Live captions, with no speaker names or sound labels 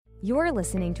You're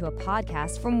listening to a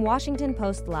podcast from Washington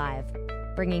Post Live,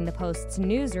 bringing the Post's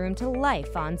newsroom to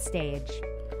life on stage.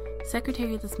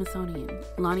 Secretary of the Smithsonian,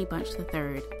 Lonnie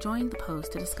III, joined the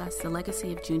Post to discuss the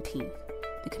legacy of Juneteenth,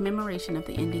 the commemoration of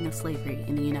the ending of slavery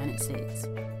in the United States.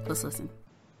 Let's listen.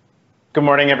 Good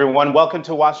morning, everyone. Welcome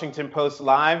to Washington Post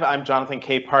Live. I'm Jonathan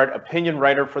Capehart, opinion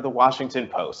writer for the Washington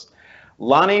Post.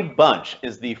 Lonnie Bunch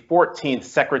is the 14th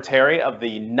secretary of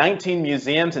the 19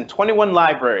 museums and 21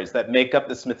 libraries that make up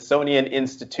the Smithsonian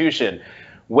Institution.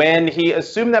 When he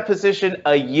assumed that position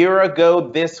a year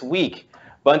ago this week,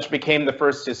 Bunch became the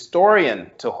first historian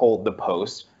to hold the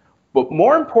post. But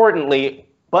more importantly,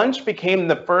 Bunch became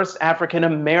the first African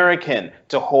American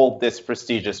to hold this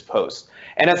prestigious post.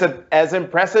 And as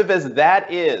impressive as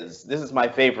that is, this is my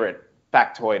favorite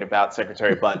factoid about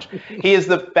Secretary Bunch. He is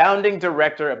the founding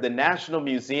director of the National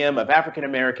Museum of African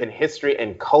American History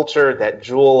and Culture, that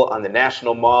jewel on the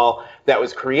National Mall that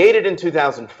was created in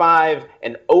 2005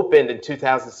 and opened in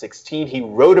 2016. He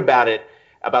wrote about it,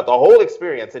 about the whole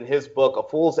experience in his book, A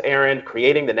Fool's Errand,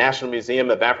 Creating the National Museum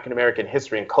of African American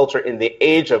History and Culture in the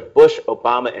Age of Bush,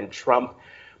 Obama, and Trump.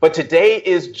 But today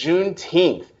is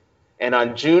Juneteenth. And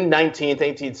on June 19th,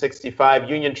 1865,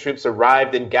 Union troops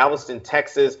arrived in Galveston,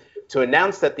 Texas, to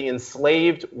announce that the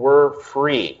enslaved were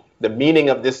free. The meaning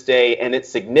of this day and its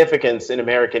significance in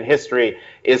American history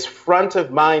is front of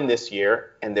mind this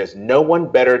year, and there's no one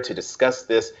better to discuss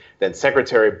this than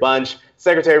Secretary Bunch.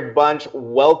 Secretary Bunch,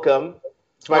 welcome.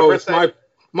 It's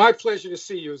my pleasure to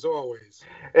see you, as always.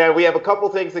 We have a couple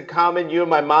things in common. You and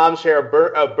my mom share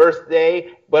a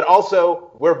birthday, but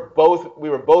also we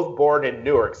were both born in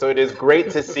Newark, so it is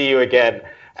great to see you again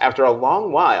after a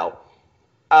long while.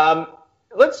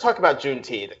 Let's talk about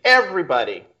Juneteenth.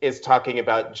 Everybody is talking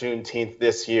about Juneteenth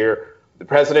this year. The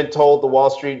president told the Wall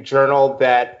Street Journal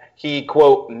that he,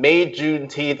 quote, made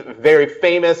Juneteenth very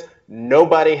famous.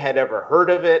 Nobody had ever heard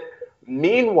of it.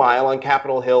 Meanwhile, on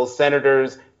Capitol Hill,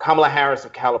 Senators Kamala Harris,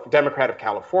 Democrat of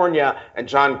California, and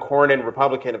John Cornyn,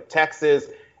 Republican of Texas,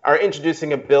 are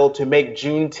introducing a bill to make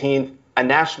Juneteenth a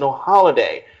national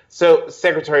holiday. So,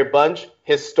 Secretary Bunch,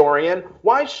 historian,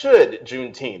 why should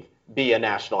Juneteenth be a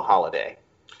national holiday?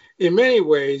 In many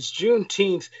ways,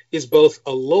 Juneteenth is both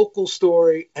a local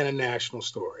story and a national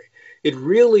story. It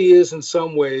really is, in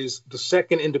some ways, the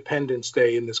second Independence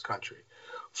Day in this country.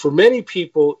 For many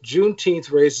people,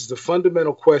 Juneteenth raises the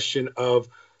fundamental question of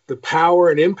the power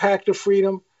and impact of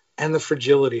freedom and the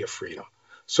fragility of freedom.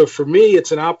 So for me,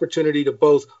 it's an opportunity to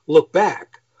both look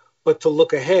back, but to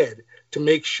look ahead, to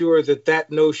make sure that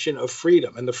that notion of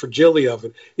freedom and the fragility of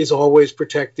it is always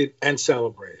protected and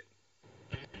celebrated.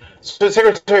 So,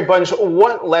 Secretary Bunch,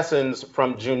 what lessons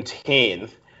from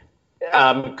Juneteenth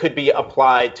could be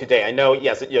applied today? I know,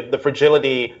 yes, the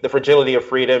fragility of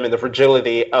freedom and the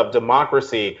fragility of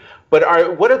democracy,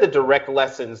 but what are the direct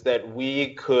lessons that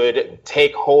we could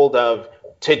take hold of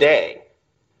today?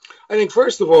 I think,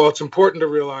 first of all, it's important to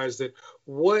realize that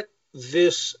what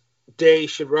this day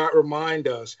should remind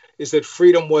us is that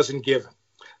freedom wasn't given.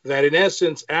 That in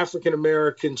essence, African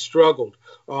Americans struggled,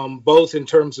 both in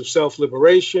terms of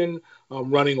self-liberation,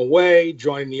 running away,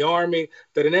 joining the army,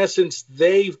 that in essence,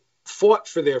 they fought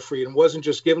for their freedom. It wasn't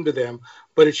just given to them,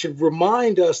 but it should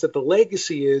remind us that the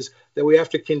legacy is that we have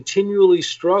to continually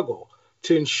struggle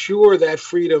to ensure that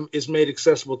freedom is made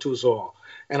accessible to us all.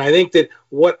 And I think that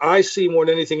what I see more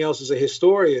than anything else as a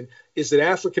historian is that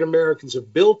African Americans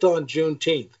have built on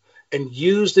Juneteenth and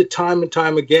used it time and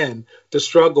time again to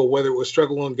struggle, whether it was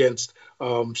struggling against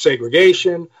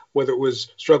segregation, whether it was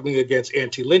struggling against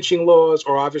anti-lynching laws,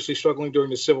 or obviously struggling during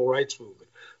the civil rights movement.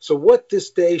 So what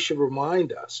this day should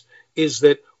remind us is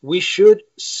that we should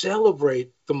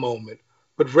celebrate the moment,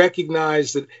 but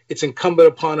recognize that it's incumbent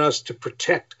upon us to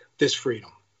protect this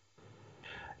freedom.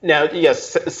 Now,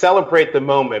 yes, celebrate the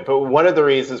moment, but one of the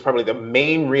reasons, probably the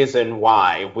main reason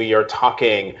why we are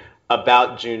talking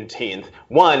about Juneteenth.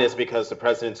 One is because the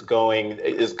president's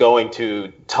is going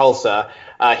to Tulsa.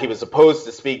 He was supposed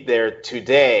to speak there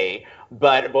today,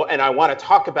 and I want to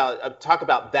talk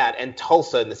about that and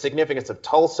Tulsa and the significance of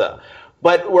Tulsa.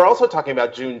 But we're also talking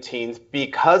about Juneteenth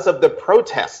because of the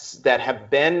protests that have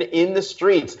been in the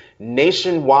streets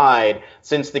nationwide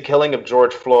since the killing of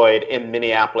George Floyd in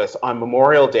Minneapolis on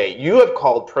Memorial Day. You have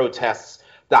called protests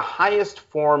the highest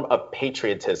form of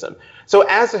patriotism. So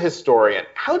as a historian,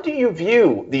 how do you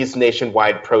view these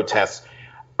nationwide protests?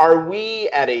 Are we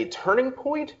at a turning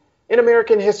point in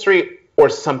American history or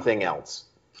something else?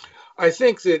 I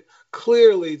think that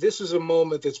clearly this is a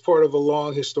moment that's part of a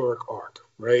long historic arc,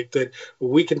 right? That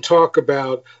we can talk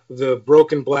about the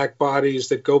broken Black bodies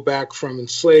that go back from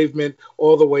enslavement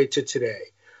all the way to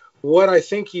today. What I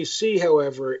think you see,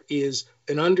 however, is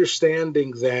an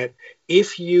understanding that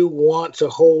if you want to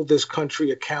hold this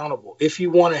country accountable, if you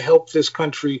want to help this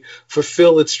country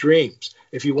fulfill its dreams,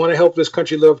 if you want to help this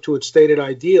country live up to its stated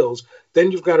ideals,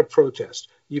 then you've got to protest.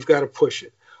 You've got to push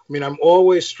it. I mean, I'm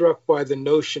always struck by the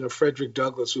notion of Frederick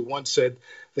Douglass, who once said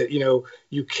that,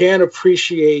 you can't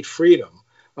appreciate freedom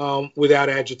without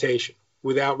agitation,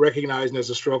 without recognizing there's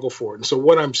a struggle for it. And so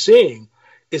what I'm seeing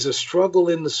is a struggle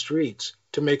in the streets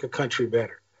to make a country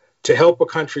better, to help a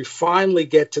country finally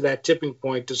get to that tipping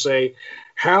point to say,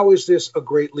 how is this a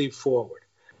great leap forward?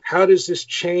 How does this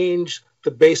change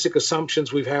the basic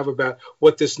assumptions we have about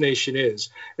what this nation is?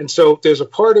 And so there's a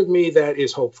part of me that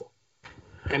is hopeful,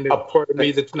 and there's a part of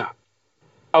me that's not.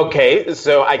 Okay,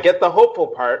 so I get the hopeful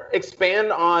part.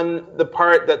 Expand on the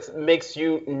part that makes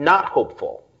you not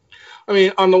hopeful. I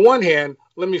mean, on the one hand,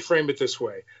 let me frame it this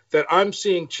way, that I'm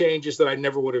seeing changes that I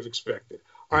never would have expected.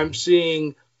 I'm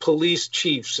seeing police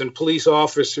chiefs and police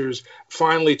officers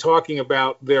finally talking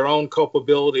about their own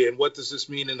culpability and what does this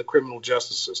mean in the criminal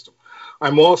justice system.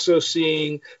 I'm also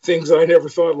seeing things that I never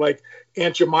thought, like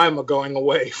Aunt Jemima going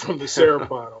away from the syrup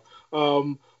bottle.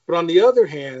 But on the other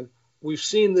hand, we've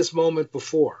seen this moment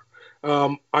before.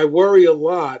 I worry a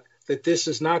lot that this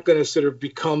is not going to sort of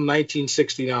become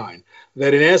 1969.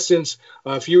 That in essence,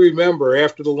 if you remember,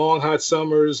 after the long hot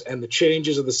summers and the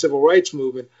changes of the civil rights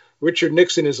movement, Richard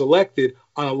Nixon is elected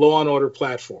on a law and order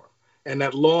platform. And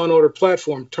that law and order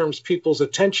platform turns people's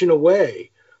attention away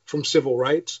from civil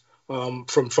rights,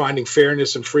 from finding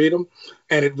fairness and freedom.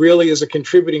 And it really is a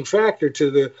contributing factor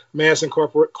to the mass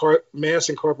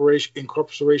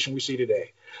incarceration we see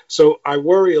today. So I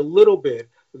worry a little bit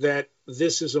that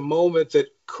this is a moment that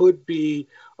could be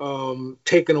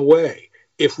taken away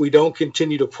if we don't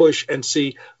continue to push and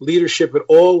see leadership at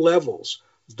all levels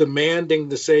demanding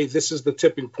to say, this is the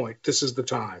tipping point, this is the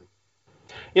time.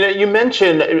 You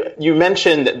mentioned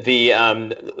the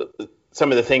some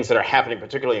of the things that are happening,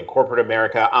 particularly in corporate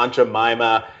America, Aunt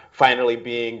Jemima finally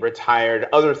being retired,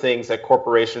 other things that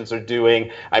corporations are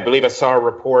doing. I believe I saw a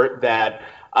report that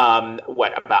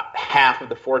about half of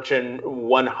the Fortune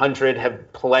 100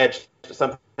 have pledged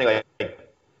something like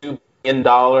 $2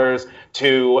 billion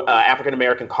to African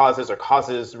American causes or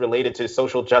causes related to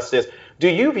social justice. Do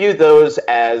you view those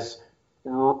as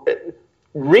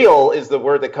real is the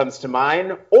word that comes to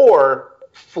mind, or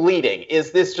fleeting?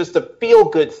 Is this just a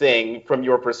feel-good thing from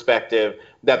your perspective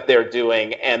that they're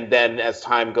doing, and then as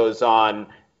time goes on,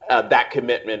 that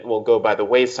commitment will go by the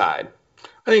wayside?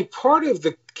 I think part of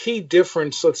the key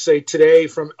difference, let's say today,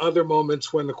 from other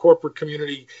moments when the corporate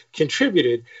community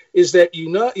contributed, is that you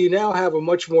now have a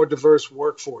much more diverse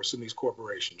workforce in these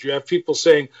corporations. You have people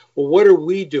saying, well, what are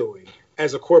we doing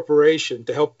as a corporation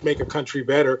to help make a country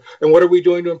better? And what are we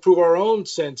doing to improve our own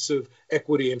sense of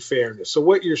equity and fairness? So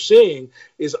what you're seeing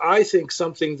is, I think,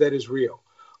 something that is real.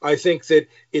 I think that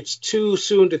it's too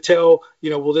soon to tell,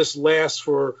 will this last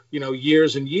for,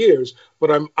 years and years,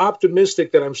 but I'm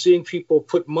optimistic that I'm seeing people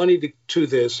put money to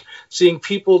this, seeing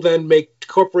people then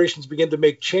corporations begin to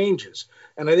make changes.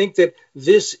 And I think that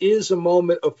this is a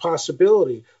moment of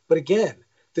possibility. But again,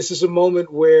 this is a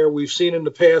moment where we've seen in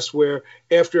the past where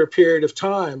after a period of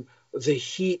time,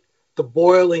 the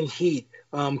boiling heat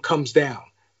comes down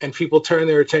and people turn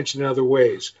their attention in other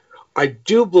ways. I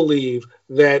do believe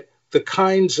that the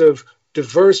kinds of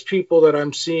diverse people that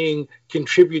I'm seeing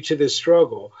contribute to this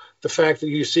struggle, the fact that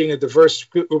you're seeing a diverse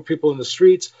group of people in the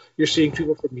streets, you're seeing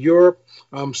people from Europe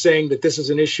saying that this is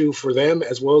an issue for them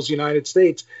as well as the United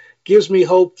States, gives me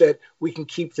hope that we can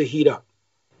keep the heat up.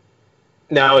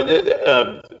 Now,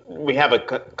 we have a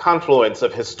confluence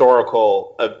of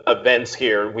historical events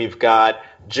here. We've got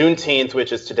Juneteenth,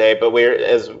 which is today, but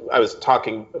as I was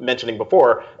mentioning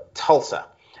before, Tulsa,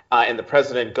 and the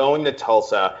president going to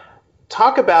Tulsa.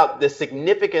 Talk about the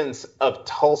significance of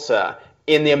Tulsa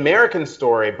in the American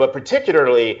story, but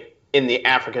particularly in the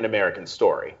African American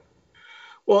story.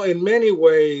 Well, in many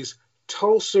ways,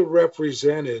 Tulsa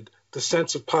represented the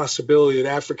sense of possibility that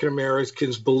African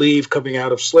Americans believed coming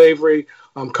out of slavery,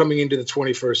 coming into the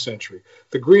 21st century.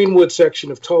 The Greenwood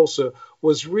section of Tulsa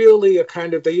was really a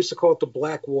kind of, they used to call it the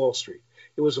Black Wall Street.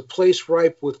 It was a place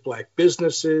ripe with Black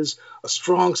businesses, a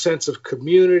strong sense of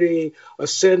community, a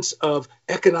sense of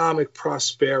economic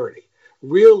prosperity,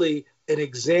 really an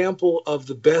example of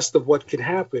the best of what can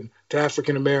happen to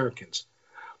African Americans.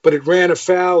 But it ran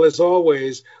afoul, as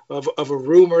always, of a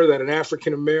rumor that an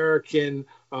African American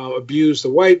abused a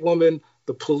white woman.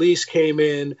 The police came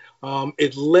in.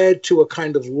 It led to a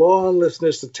kind of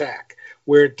lawlessness attack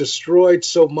where it destroyed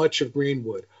so much of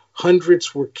Greenwood.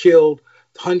 Hundreds were killed.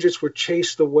 Hundreds were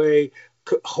chased away.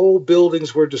 Whole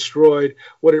buildings were destroyed.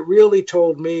 What it really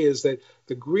told me is that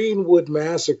the Greenwood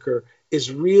massacre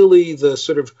is really the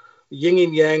sort of yin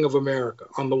and yang of America.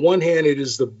 On the one hand, it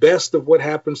is the best of what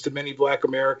happens to many Black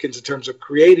Americans in terms of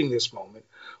creating this moment,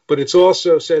 but it's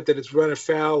also said that it's run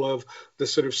afoul of the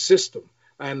sort of system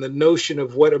and the notion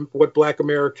of what Black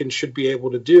Americans should be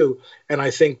able to do. And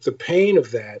I think the pain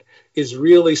of that is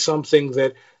really something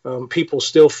that people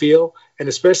still feel, and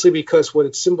especially because what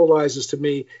it symbolizes to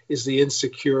me is the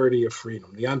insecurity of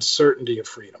freedom, the uncertainty of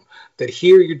freedom, that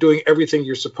here you're doing everything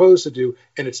you're supposed to do,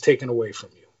 and it's taken away from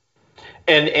you.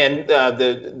 And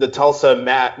the Tulsa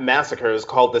massacre is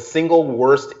called the single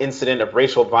worst incident of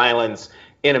racial violence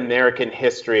in American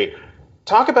history.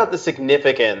 Talk about the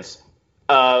significance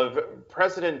of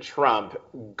President Trump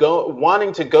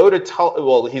wanting to go to Tulsa.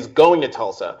 Well, he's going to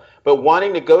Tulsa, but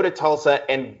wanting to go to Tulsa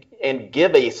and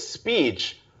give a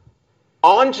speech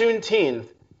on Juneteenth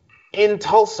in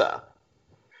Tulsa.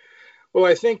 Well,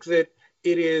 I think that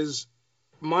it is,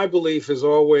 my belief is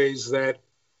always that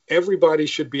everybody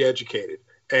should be educated,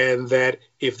 and that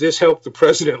if this helped the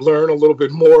president learn a little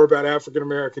bit more about African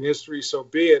American history, so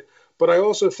be it. But I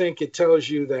also think it tells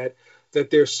you that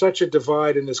there's such a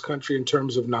divide in this country in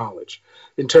terms of knowledge,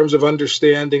 in terms of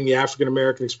understanding the African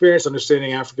American experience,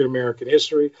 understanding African American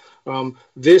history.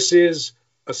 This is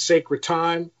a sacred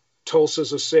time.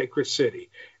 Tulsa's a sacred city.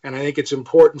 And I think it's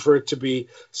important for it to be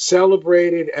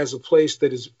celebrated as a place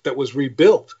that was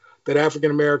rebuilt, that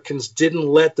African Americans didn't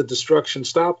let the destruction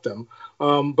stop them.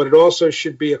 But it also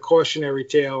should be a cautionary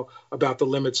tale about the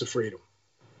limits of freedom.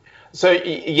 So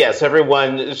yes,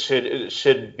 everyone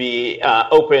should be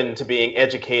open to being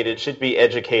educated, should be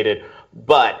educated.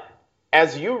 But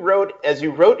as you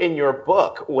wrote in your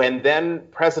book, when then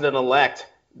President-elect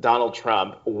Donald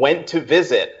Trump went to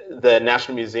visit the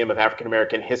National Museum of African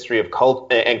American History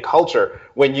and Culture,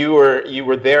 when you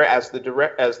were there as the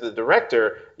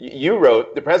director, you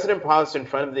wrote, the president paused in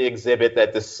front of the exhibit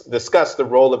that discussed the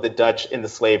role of the Dutch in the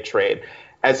slave trade.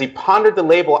 As he pondered the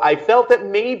label, I felt that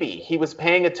maybe he was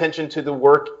paying attention to the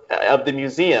work of the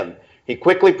museum. He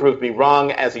quickly proved me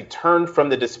wrong. As he turned from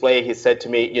the display, he said to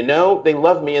me, "You know, they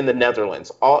love me in the Netherlands."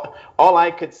 All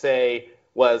I could say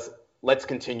was, "Let's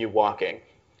continue walking."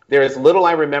 There is little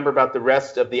I remember about the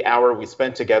rest of the hour we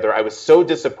spent together. I was so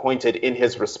disappointed in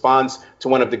his response to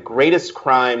one of the greatest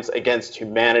crimes against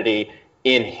humanity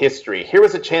in history. Here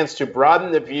was a chance to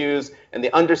broaden the views and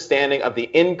the understanding of the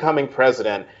incoming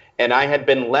president, and I had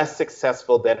been less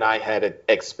successful than I had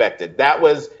expected. That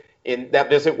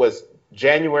visit was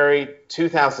January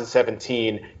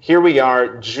 2017. Here we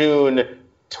are, June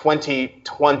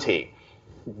 2020.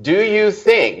 Do you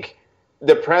think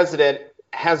the president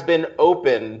has been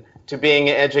open to being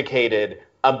educated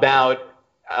about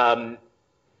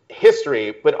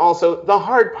history, but also the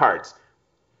hard parts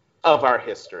of our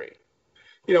history?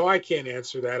 You know, I can't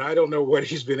answer that. I don't know what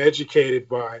he's been educated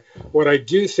by. What I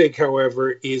do think,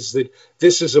 however, is that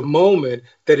this is a moment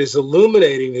that is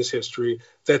illuminating this history,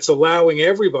 that's allowing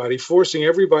everybody, forcing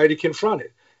everybody to confront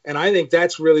it. And I think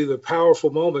that's really the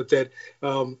powerful moment, that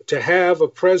to have a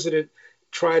president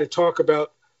try to talk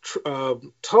about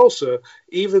Tulsa,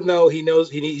 even though he knows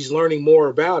he's learning more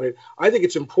about it. I think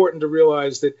it's important to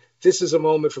realize that this is a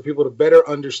moment for people to better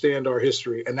understand our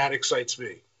history, and that excites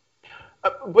me.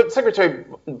 But Secretary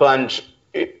Bunch,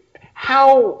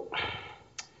 how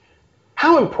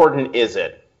important is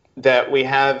it that we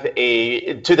have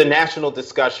to the national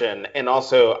discussion and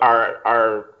also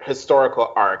our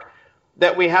historical arc,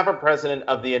 that we have a president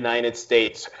of the United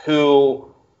States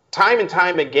who time and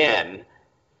time again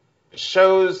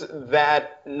shows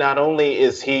that not only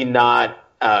is he not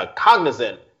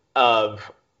cognizant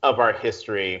of our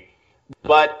history,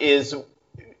 but is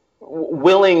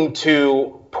willing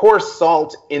to pour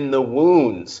salt in the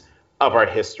wounds of our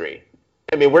history.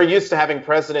 I mean, we're used to having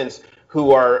presidents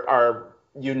who are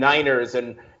uniters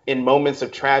and in moments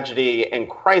of tragedy and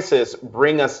crisis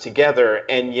bring us together,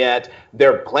 and yet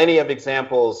there are plenty of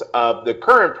examples of the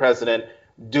current president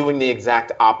doing the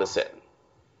exact opposite.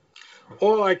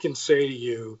 All I can say to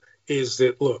you is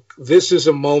that, look, this is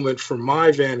a moment from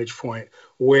my vantage point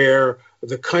where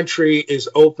the country is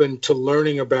open to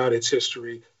learning about its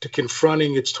history, to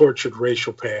confronting its tortured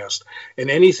racial past, and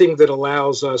anything that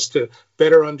allows us to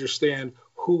better understand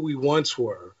who we once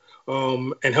were,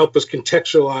 and help us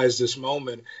contextualize this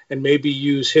moment and maybe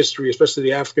use history, especially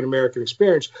the African American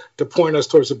experience, to point us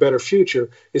towards a better future,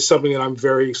 is something that I'm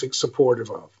very supportive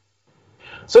of.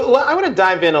 So I want to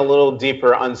dive in a little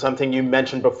deeper on something you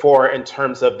mentioned before in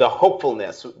terms of the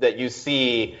hopefulness that you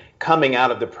see coming out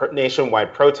of the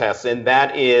nationwide protests, and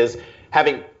that is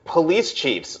having police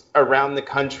chiefs around the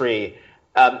country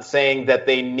saying that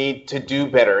they need to do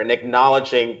better and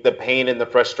acknowledging the pain and the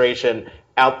frustration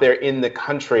out there in the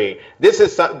country. This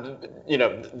is,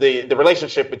 the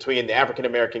relationship between the African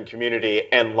American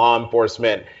community and law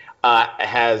enforcement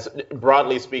has,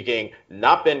 broadly speaking,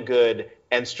 not been good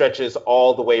and stretches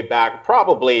all the way back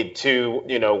probably to,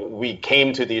 we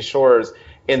came to these shores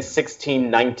in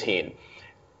 1619.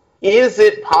 Is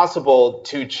it possible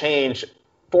to change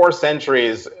 4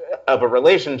 centuries of a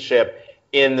relationship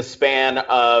in the span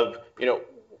of,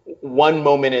 one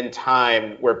moment in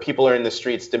time where people are in the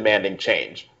streets demanding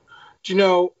change?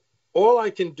 All I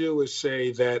can do is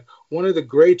say that one of the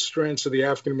great strengths of the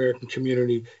African American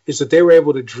community is that they were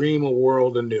able to dream a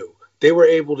world anew. They were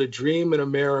able to dream an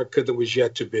America that was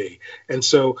yet to be. And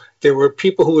so there were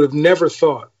people who would have never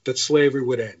thought that slavery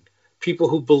would end. People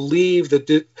who believed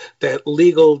that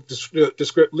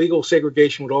legal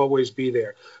segregation would always be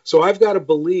there. So I've got to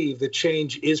believe that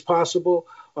change is possible.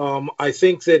 I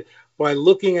think that by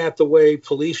looking at the way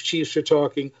police chiefs are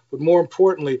talking, but more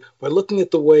importantly, by looking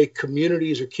at the way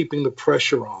communities are keeping the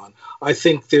pressure on, I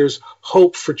think there's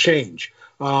hope for change.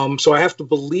 So I have to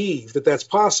believe that that's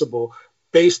possible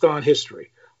based on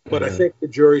history. But I think the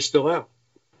jury's still out.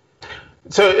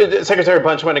 So, Secretary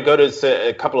Bunch, I want to go to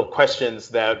a couple of questions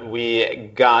that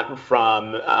we got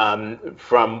from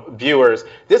viewers.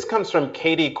 This comes from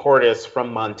Katie Cordes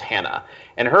from Montana.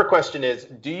 And her question is,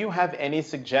 do you have any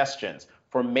suggestions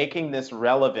for making this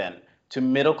relevant to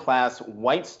middle-class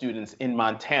white students in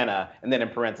Montana? And then in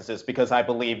parentheses, because I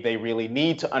believe they really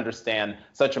need to understand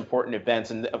such important events.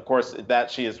 And of course,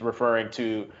 that she is referring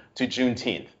to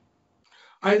Juneteenth.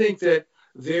 I think that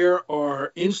there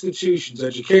are institutions,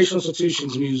 educational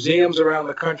institutions, museums around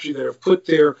the country that have put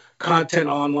their content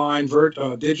online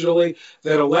digitally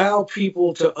that allow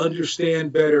people to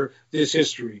understand better this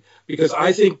history. Because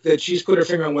I think that she's put her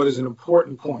finger on what is an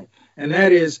important point. And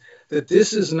that is that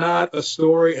this is not a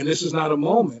story and this is not a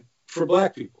moment for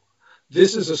Black people.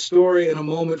 This is a story and a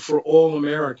moment for all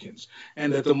Americans.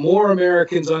 And that the more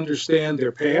Americans understand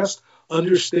their past,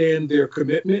 understand their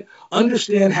commitment,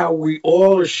 understand how we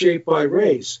all are shaped by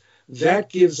race, that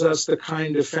gives us the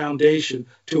kind of foundation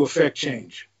to affect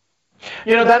change.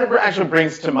 That actually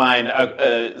brings to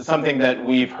mind something that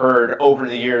we've heard over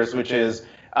the years, which is,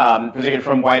 particularly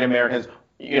from white Americans,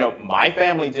 my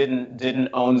family didn't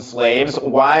own slaves.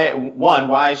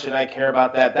 Why should I care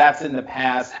about that? That's in the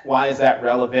past. Why is that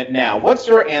relevant now? What's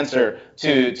your answer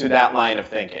to that line of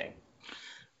thinking?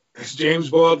 As James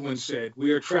Baldwin said,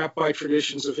 we are trapped by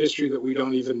traditions of history that we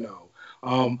don't even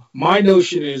know. My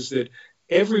notion is that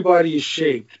everybody is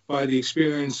shaped by the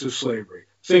experience of slavery.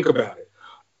 Think about it.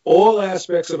 All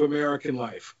aspects of American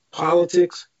life,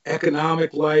 politics,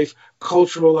 economic life,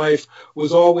 cultural life,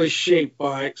 was always shaped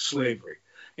by slavery.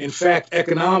 In fact,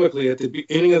 economically, at the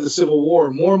beginning of the Civil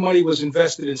War, more money was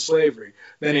invested in slavery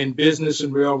than in business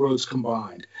and railroads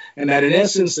combined. And that, in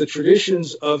essence, the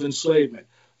traditions of enslavement,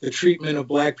 the treatment of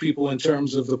Black people in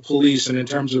terms of the police and in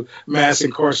terms of mass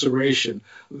incarceration,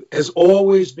 has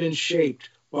always been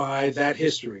shaped by that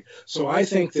history. So I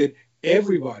think that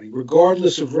everybody,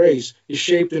 regardless of race, is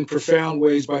shaped in profound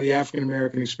ways by the African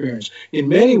American experience. In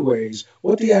many ways,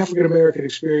 what the African American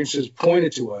experience has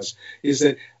pointed to us is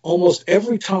that almost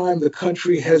every time the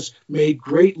country has made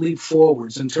great leap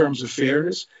forwards in terms of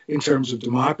fairness, in terms of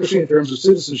democracy, in terms of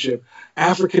citizenship,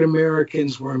 African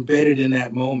Americans were embedded in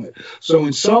that moment. So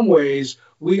in some ways,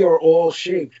 we are all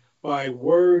shaped by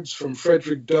words from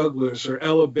Frederick Douglass or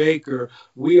Ella Baker.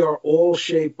 We are all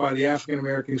shaped by the African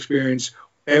American experience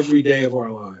every day of our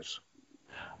lives.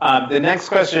 The next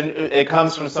question, it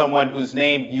comes from someone whose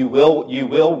name you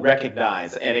will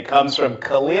recognize, and it comes from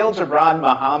Khalil Gibran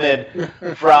Muhammad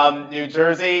from New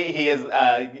Jersey. He is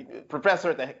a professor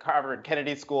at the Harvard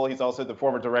Kennedy School. He's also the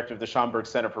former director of the Schomburg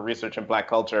Center for Research in Black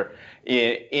Culture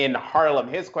in Harlem.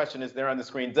 His question is there on the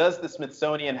screen. Does the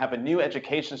Smithsonian have a new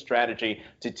education strategy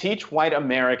to teach white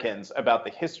Americans about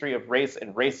the history of race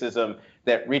and racism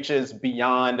that reaches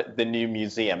beyond the new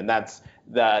museum? And that's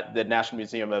the National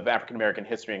Museum of African American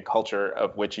History and Culture,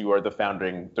 of which you are the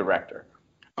founding director.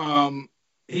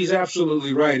 He's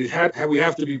absolutely right. We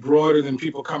have to be broader than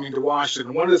people coming to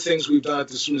Washington. One of the things we've done at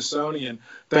the Smithsonian,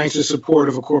 thanks to support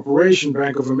of a corporation,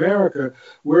 Bank of America,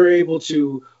 we're able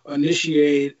to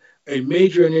initiate a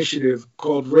major initiative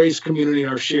called Race, Community,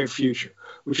 and Our Shared Future,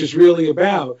 which is really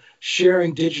about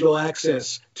sharing digital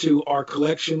access to our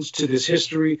collections, to this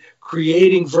history,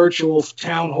 creating virtual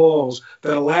town halls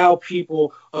that allow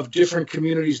people of different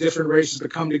communities, different races to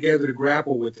come together to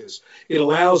grapple with this. It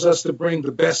allows us to bring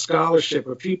the best scholarship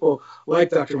of people like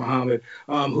Dr. Muhammad,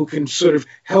 who can sort of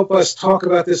help us talk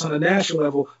about this on a national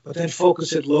level, but then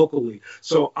focus it locally.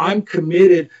 So I'm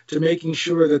committed to making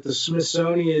sure that the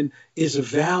Smithsonian is a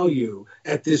value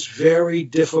at this very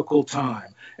difficult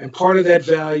time. And part of that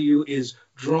value is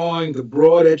drawing the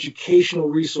broad educational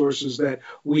resources that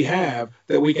we have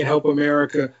that we can help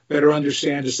America better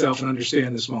understand itself and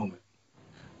understand this moment.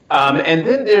 And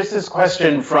then there's this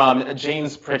question from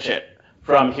James Pritchett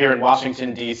from here in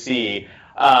Washington, D.C.,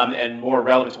 and more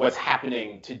relevant to what's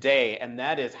happening today, and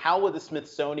that is, how will the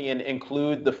Smithsonian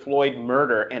include the Floyd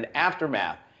murder and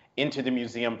aftermath into the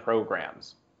museum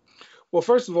programs? Well,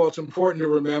 first of all, it's important to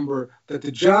remember that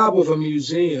the job of a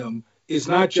museum is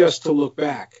not just to look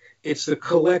back. It's to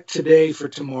collect today for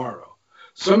tomorrow.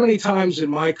 So many times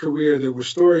in my career, there were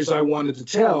stories I wanted to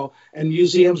tell, and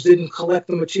museums didn't collect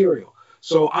the material.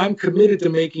 So I'm committed to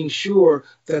making sure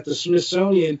that the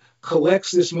Smithsonian collects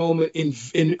this moment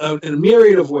in a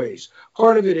myriad of ways.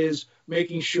 Part of it is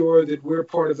making sure that we're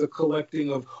part of the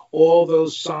collecting of all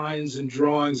those signs and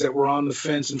drawings that were on the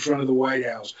fence in front of the White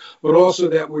House, but also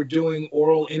that we're doing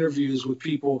oral interviews with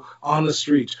people on the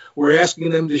streets. We're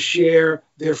asking them to share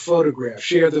their photographs,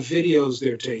 share the videos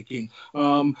they're taking,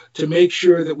 to make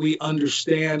sure that we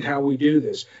understand how we do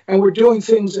this. And we're doing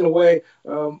things in a way,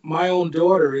 my own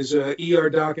daughter is an ER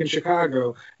doc in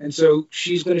Chicago, and so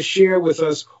she's going to share with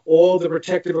us all the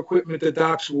protective equipment that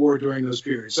docs wore during those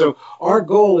periods. So our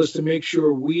goal is to make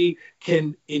sure we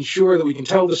can ensure that we can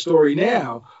tell the story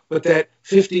now, but that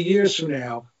 50 years from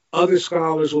now, other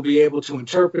scholars will be able to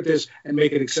interpret this and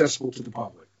make it accessible to the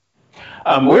public.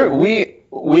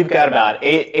 We've got about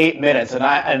eight minutes, and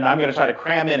I'm going to try to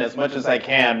cram in as much as I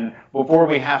can before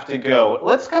we have to go.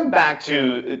 Let's come back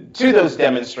to those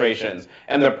demonstrations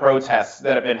and the protests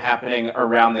that have been happening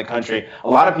around the country. A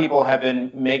lot of people have been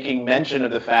making mention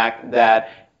of the fact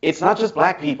that it's not just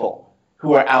Black people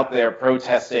who are out there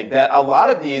protesting, that a lot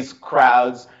of these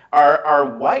crowds are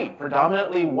white,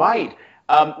 predominantly white.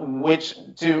 Which,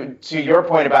 to your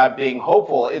point about being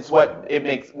hopeful, it's what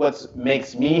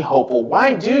makes me hopeful.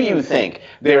 Why do you think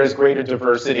there is greater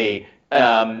diversity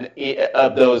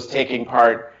of those taking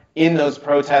part in those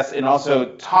protests and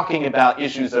also talking about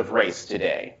issues of race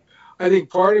today? I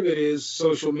think part of it is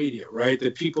social media, right?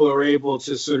 That people are able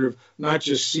to sort of not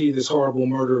just see this horrible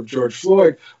murder of George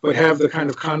Floyd, but have the kind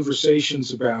of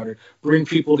conversations about it, bring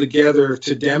people together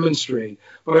to demonstrate.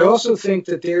 But I also think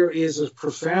that there is a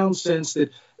profound sense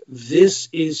that this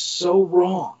is so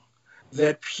wrong,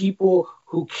 that people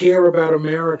who care about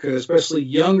America, especially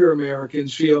younger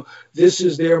Americans, feel this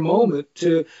is their moment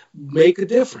to make a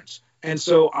difference. And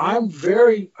so I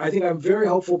think I'm very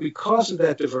hopeful because of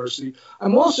that diversity.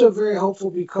 I'm also very hopeful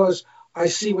because I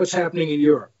see what's happening in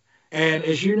Europe. And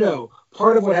as you know,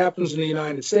 part of what happens in the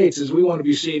United States is we want to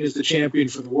be seen as the champion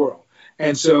for the world.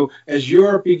 And so as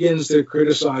Europe begins to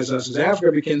criticize us, as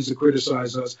Africa begins to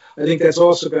criticize us, I think that's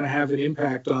also going to have an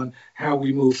impact on how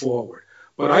we move forward.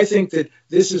 But I think that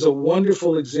this is a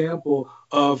wonderful example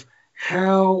of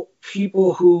how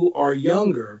people who are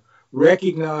younger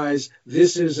recognize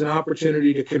this is an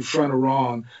opportunity to confront a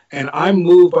wrong. And I'm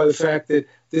moved by the fact that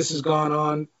this has gone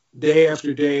on day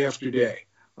after day after day.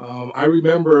 I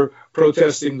remember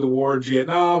protesting the war in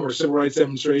Vietnam or civil rights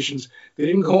demonstrations. They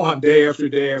didn't go on day after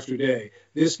day after day.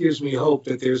 This gives me hope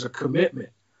that there's a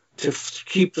commitment to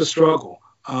keep the struggle,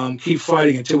 keep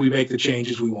fighting until we make the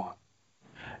changes we want.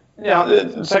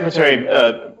 Now, Secretary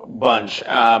Bunch,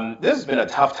 this has been a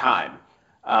tough time,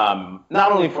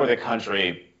 not only for the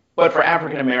country, but for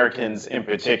African Americans in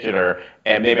particular,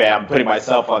 and maybe I'm putting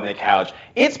myself on the couch.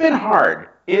 It's been hard.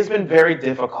 It's been very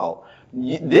difficult.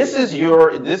 This is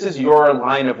your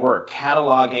line of work,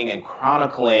 cataloging and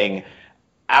chronicling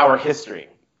our history,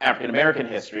 African American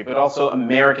history, but also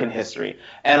American history.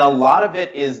 And a lot of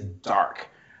it is dark.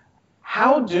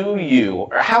 How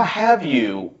have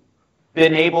you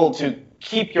been able to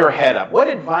keep your head up? What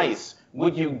advice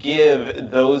would you give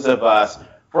those of us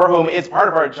for whom it's part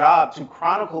of our job to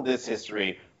chronicle this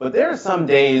history, but there are some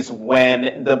days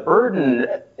when the burden,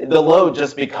 the load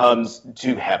just becomes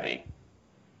too heavy?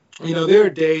 You know, there are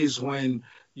days when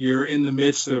you're in the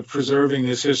midst of preserving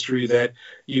this history that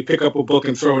you pick up a book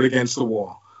and throw it against the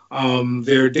wall.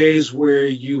 There are days where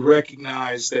you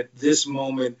recognize that this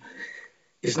moment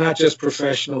is not just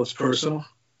professional, it's personal.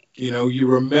 You know, you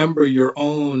remember your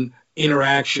own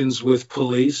interactions with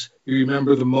police. You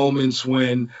remember the moments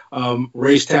when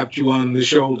race tapped you on the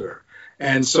shoulder.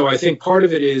 And so I think part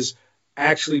of it is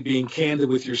actually being candid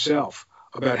with yourself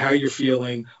about how you're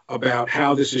feeling, about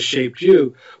how this has shaped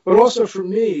you. But also for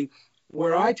me,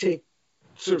 where I take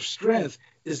sort of strength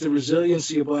is the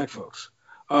resiliency of Black folks.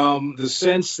 The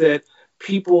sense that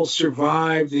people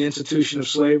survived the institution of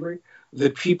slavery,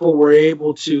 that people were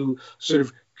able to sort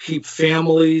of keep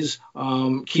families,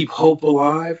 keep hope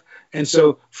alive. And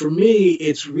so for me,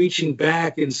 it's reaching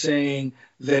back and saying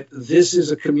that this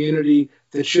is a community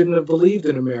that shouldn't have believed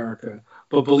in America,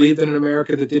 but believed in an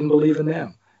America that didn't believe in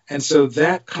them. And so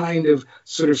that kind of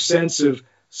sort of sense of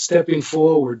stepping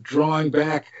forward, drawing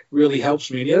back really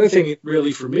helps me. And the other thing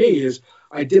really for me is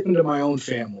I dip into my own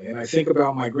family, and I think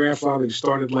about my grandfather who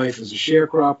started life as a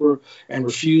sharecropper and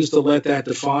refused to let that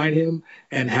define him,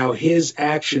 and how his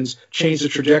actions changed the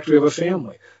trajectory of a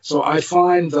family. So I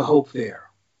find the hope there.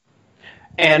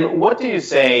 And what do you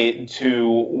say to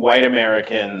white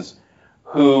Americans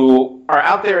who are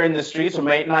out there in the streets, or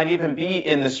might not even be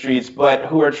in the streets, but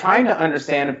who are trying to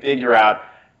understand and figure out,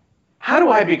 how do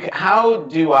I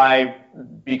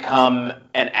become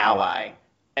an ally?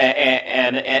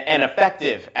 An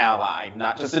effective ally,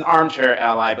 not just an armchair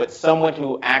ally, but someone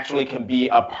who actually can be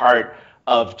a part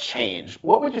of change?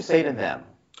 What would you say to them?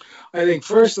 I think,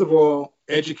 first of all,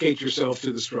 educate yourself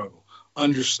to the struggle.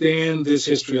 Understand this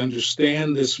history,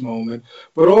 understand this moment,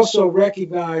 but also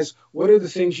recognize what are the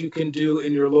things you can do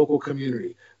in your local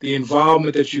community, the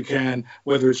involvement that you can,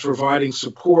 whether it's providing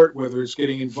support, whether it's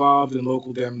getting involved in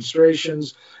local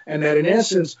demonstrations, and that in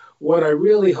essence, what I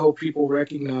really hope people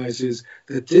recognize is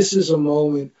that this is a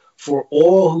moment for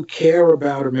all who care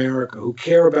about America, who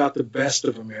care about the best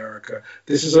of America.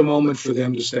 This is a moment for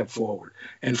them to step forward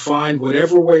and find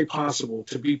whatever way possible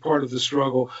to be part of the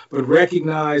struggle, but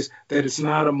recognize that it's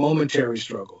not a momentary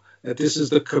struggle, that this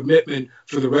is the commitment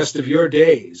for the rest of your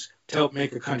days to help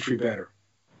make a country better.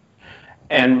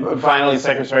 And finally,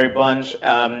 Secretary Bunch,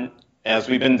 as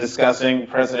we've been discussing,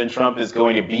 President Trump is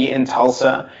going to be in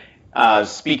Tulsa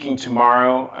speaking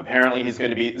tomorrow. Apparently, he's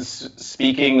going to be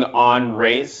speaking on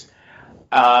race.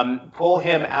 Pull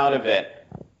him out of it.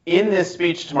 In this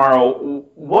speech tomorrow,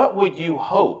 what would you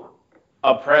hope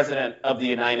a president of the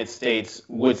United States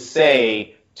would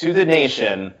say to the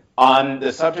nation on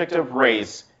the subject of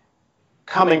race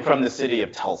coming from the city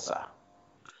of Tulsa?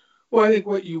 Well, I think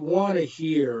what you want to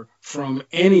hear from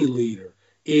any leader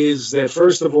is that,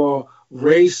 first of all,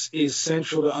 race is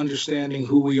central to understanding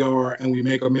who we are, and we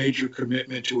make a major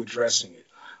commitment to addressing it.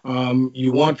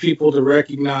 You want people to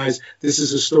recognize this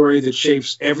is a story that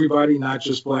shapes everybody, not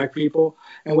just Black people.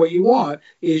 And what you want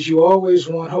is you always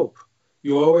want hope.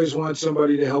 You always want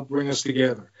somebody to help bring us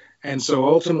together. And so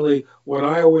ultimately, what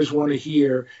I always want to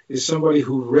hear is somebody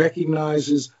who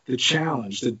recognizes the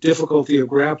challenge, the difficulty of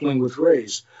grappling with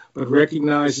race, but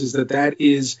recognizes that that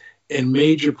is a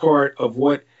major part of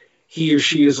what he or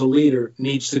she as a leader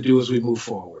needs to do as we move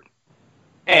forward.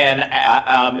 And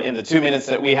in the 2 minutes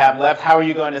that we have left, how are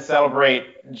you going to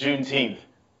celebrate Juneteenth?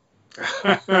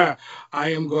 I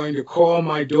am going to call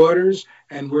my daughters,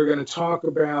 and we're going to talk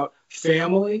about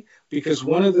family, because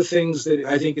one of the things that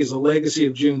I think is a legacy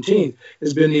of Juneteenth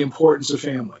has been the importance of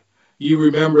family. You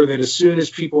remember that as soon as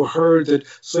people heard that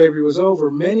slavery was over,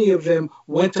 many of them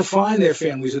went to find their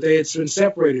families that they had been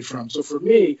separated from. So for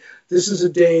me, this is a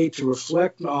day to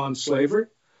reflect on slavery,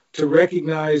 to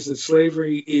recognize that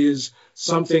slavery is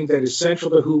something that is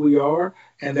central to who we are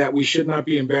and that we should not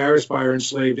be embarrassed by our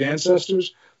enslaved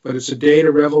ancestors, but it's a day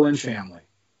to revel in family.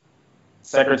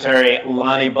 Secretary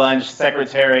Lonnie Bunch,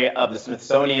 Secretary of the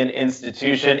Smithsonian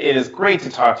Institution, it is great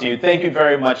to talk to you. Thank you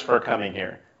very much for coming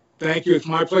here. Thank you. It's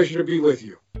my pleasure to be with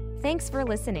you. Thanks for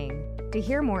listening. To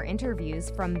hear more interviews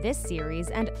from this series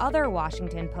and other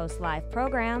Washington Post Live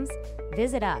programs,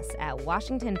 visit us at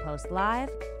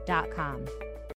WashingtonPostLive.com.